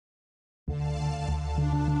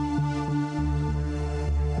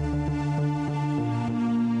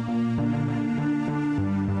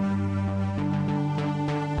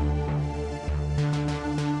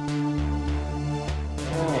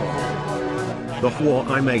The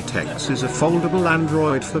Huawei Mate X is a foldable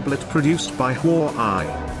Android phablet produced by Huawei.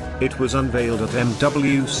 It was unveiled at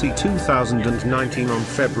MWC 2019 on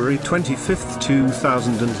February 25,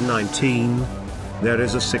 2019. There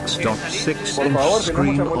is a 6.6-inch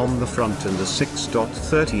screen on the front and a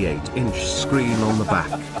 6.38-inch screen on the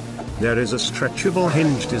back. There is a stretchable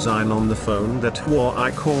hinge design on the phone that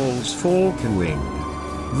Huawei calls Falcon Wing.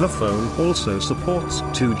 The phone also supports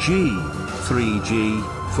 2G, 3G,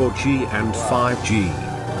 4G and 5G.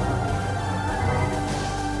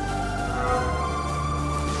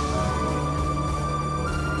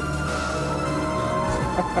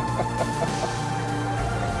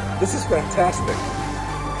 This is fantastic.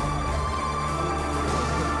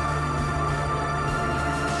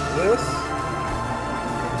 This,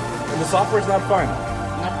 and the software's not final.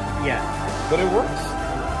 Not yet. But it works.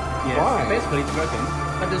 Yes, Fine. basically it's working.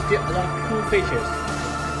 But there's still a lot of cool features.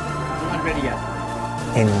 Not ready yet.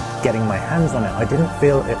 In getting my hands on it, I didn't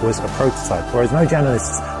feel it was a prototype, whereas no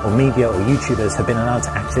journalists or media or YouTubers have been allowed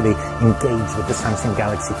to actually engage with the Samsung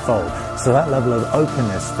Galaxy Fold. So that level of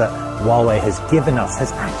openness that Huawei has given us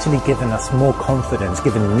has actually given us more confidence,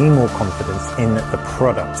 given me more confidence in the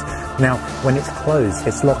product. Now, when it's closed,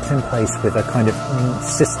 it's locked in place with a kind of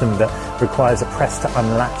system that requires a press to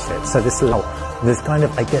unlatch it. So there's kind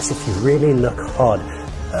of, I guess if you really look hard,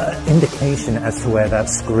 indication as to where that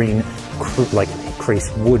screen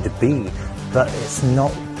crease would be, but it's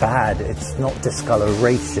not bad, it's not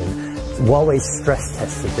discoloration. Huawei stress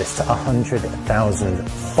tested this to 100,000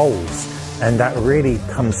 folds, and that really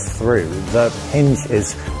comes through. The hinge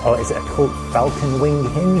is it called Falcon Wing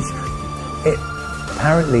hinge? It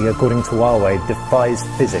apparently, according to Huawei, defies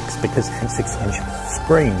physics because it's a 6-inch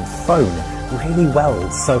screen phone really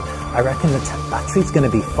well. So I reckon the battery's going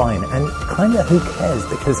to be fine, and kind of who cares,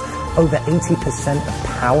 because over 80% of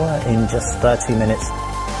power in just 30 minutes.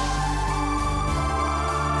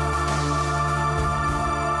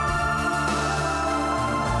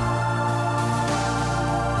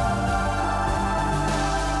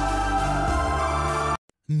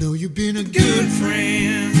 Know you've been a good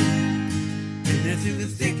friend, and that's in the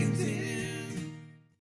thick